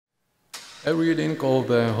A reading of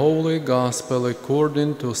the Holy Gospel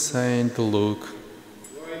according to Saint Luke.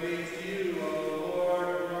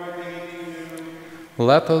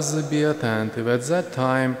 Let us be attentive. At that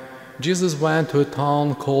time, Jesus went to a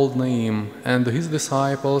town called Naim, and his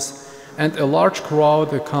disciples and a large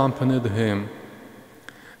crowd accompanied him.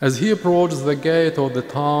 As he approached the gate of the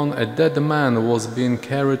town, a dead man was being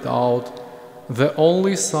carried out, the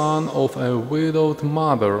only son of a widowed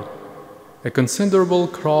mother. A considerable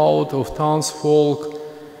crowd of townsfolk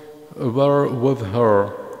were with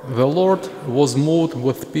her. The Lord was moved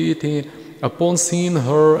with pity upon seeing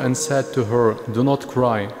her and said to her, "Do not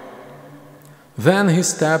cry." Then he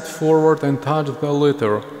stepped forward and touched the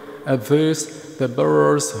litter. At this, the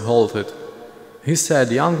bearers halted. He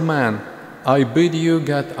said, "Young man, I bid you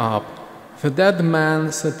get up." The dead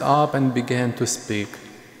man sat up and began to speak.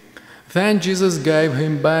 Then Jesus gave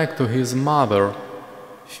him back to his mother.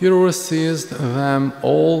 Fear seized them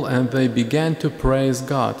all, and they began to praise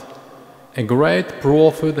God. "A great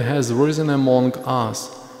prophet has risen among us,"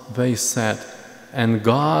 they said, "and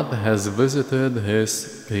God has visited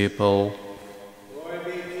his people." Glory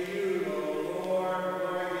be to you, O Lord,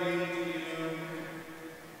 glory be to you.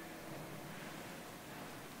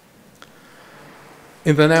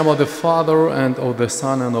 In the name of the Father, and of the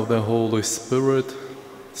Son, and of the Holy Spirit.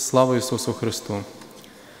 Slava Isusu Christu.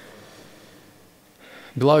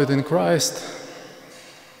 Beloved in Christ,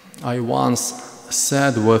 I once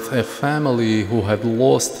sat with a family who had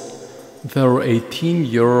lost their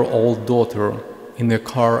 18-year-old daughter in a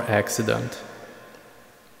car accident.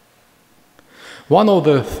 One of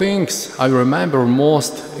the things I remember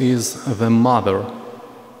most is the mother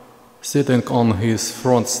sitting on his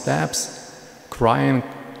front steps, crying,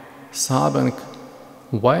 sobbing,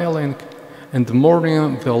 wailing, and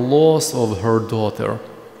mourning the loss of her daughter.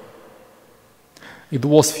 It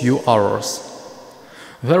was few hours.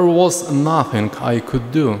 There was nothing I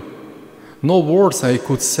could do, no words I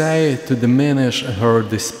could say to diminish her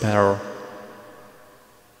despair.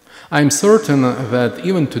 I am certain that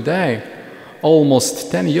even today, almost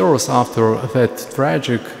 10 years after that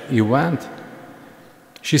tragic event,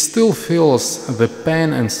 she still feels the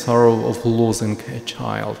pain and sorrow of losing a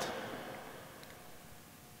child.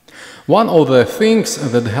 One of the things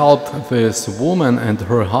that helped this woman and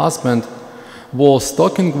her husband was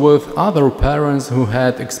talking with other parents who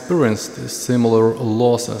had experienced similar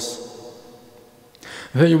losses.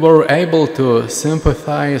 They were able to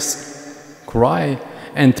sympathize, cry,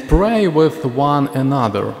 and pray with one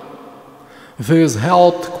another. This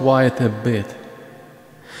helped quite a bit.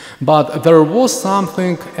 But there was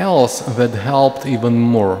something else that helped even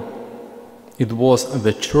more. It was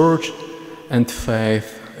the church and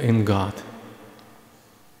faith in God.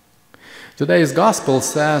 Today's Gospel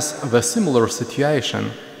says the similar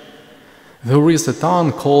situation. There is a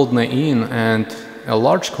town called Nain, and a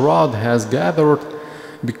large crowd has gathered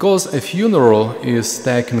because a funeral is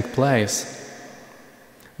taking place.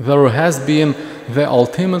 There has been the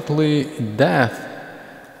ultimately death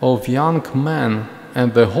of young man,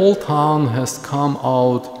 and the whole town has come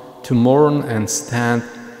out to mourn and stand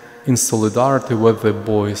in solidarity with the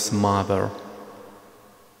boy's mother.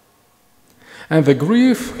 And the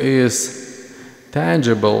grief is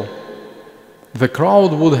tangible. The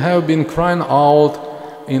crowd would have been crying out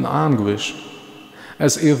in anguish,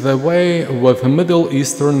 as is the way with Middle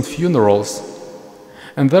Eastern funerals,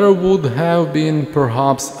 and there would have been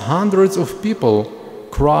perhaps hundreds of people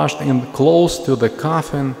crushed in close to the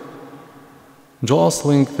coffin,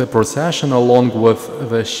 jostling the procession along with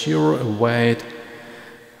the sheer weight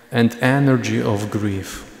and energy of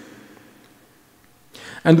grief.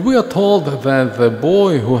 And we are told that the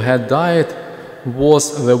boy who had died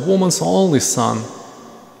was the woman's only son.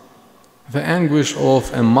 The anguish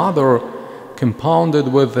of a mother compounded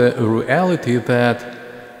with the reality that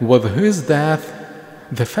with his death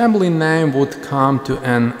the family name would come to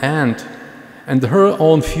an end, and her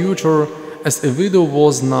own future as a widow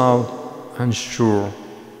was now unsure.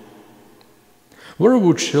 Where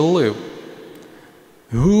would she live?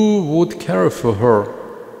 Who would care for her?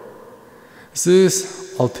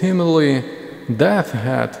 This ultimately death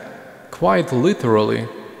had, quite literally,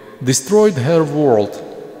 destroyed her world.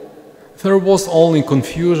 There was only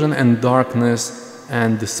confusion and darkness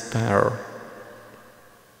and despair.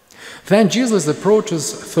 Then Jesus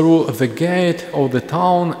approaches through the gate of the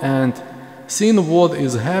town and, seeing what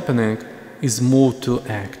is happening, is moved to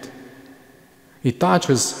act. He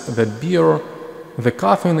touches the bier, the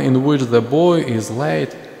coffin in which the boy is laid,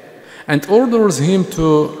 and orders him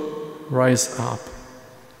to rise up.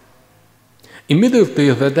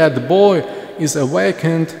 Immediately the dead boy is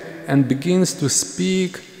awakened and begins to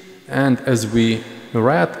speak, and as we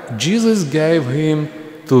read, Jesus gave him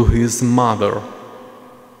to his mother.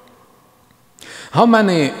 How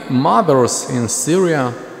many mothers in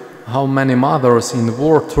Syria, how many mothers in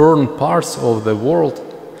war-torn parts of the world,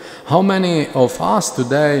 how many of us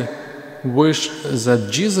today wish that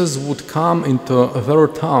Jesus would come into their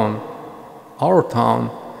town, our town,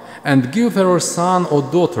 and give their son or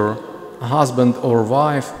daughter, husband or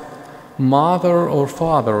wife, mother or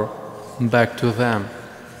father back to them.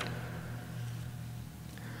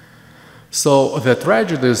 So the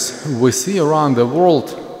tragedies we see around the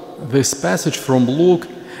world, this passage from Luke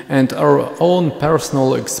and our own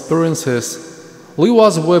personal experiences leave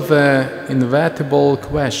us with the inevitable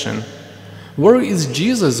question: where is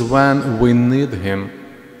Jesus when we need him?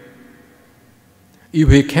 If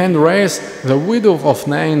he can raise the widow of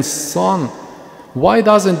Nain's son, why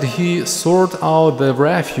doesn't he sort out the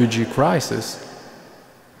refugee crisis?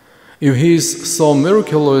 If he is so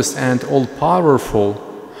miraculous and all-powerful,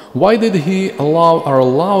 why did he allow our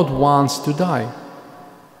loved ones to die?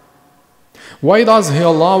 Why does he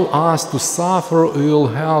allow us to suffer ill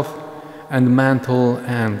health and mental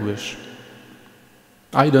anguish?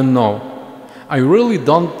 I don't know. I really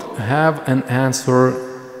don't have an answer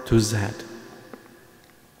to that.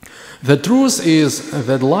 The truth is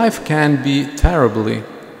that life can be terribly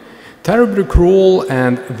cruel,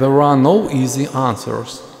 and there are no easy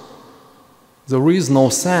answers. There is no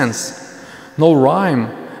sense, no rhyme,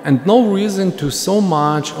 and no reason to so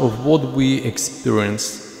much of what we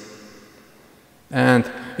experience. And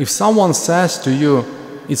if someone says to you,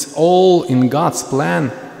 it's all in God's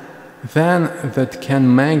plan, then that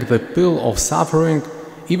can make the pill of suffering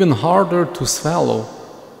even harder to swallow,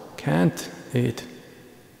 can't it?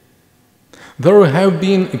 There have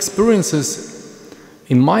been experiences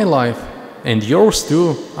in my life, and yours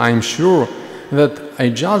too, I'm sure, that I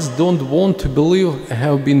just don't want to believe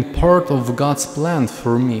have been part of God's plan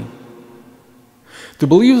for me. To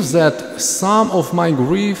believe that some of my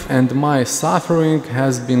grief and my suffering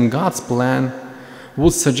has been God's plan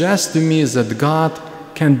would suggest to me that God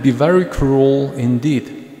can be very cruel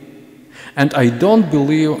indeed. And I don't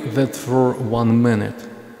believe that for 1 minute.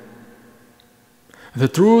 The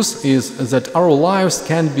truth is that our lives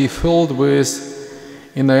can be filled with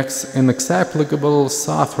inexplicable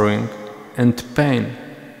suffering and pain,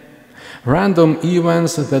 random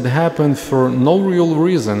events that happen for no real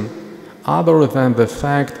reason other than the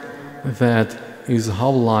fact that is how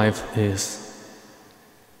life is.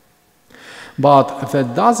 But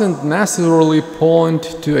that doesn't necessarily point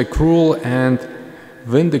to a cruel and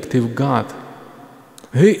vindictive God.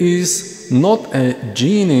 He is not a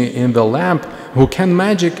genie in the lamp who can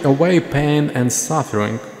magic away pain and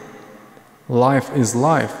suffering. Life is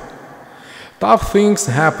life. Tough things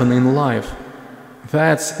happen in life.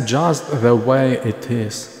 That's just the way it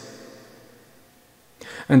is.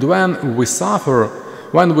 And when we suffer,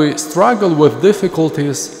 when we struggle with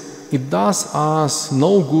difficulties, it does us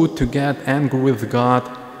no good to get angry with God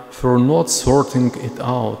for not sorting it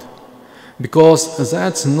out, because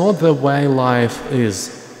that's not the way life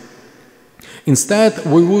is. Instead,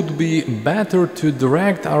 we would be better to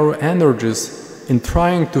direct our energies in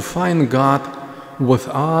trying to find God with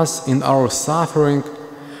us in our suffering,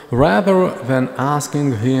 rather than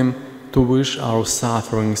asking Him to wish our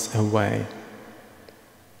sufferings away.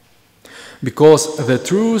 Because the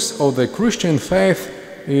truth of the Christian faith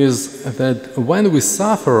is that when we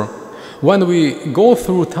suffer, when we go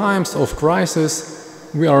through times of crisis,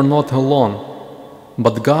 we are not alone,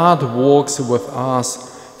 but God walks with us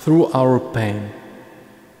through our pain.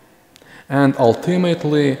 And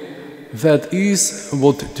ultimately, that is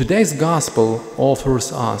what today's gospel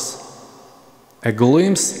offers us, a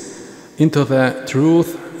glimpse into the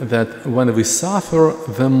truth that when we suffer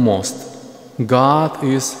the most, God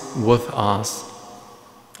is with us.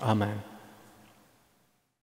 Amen.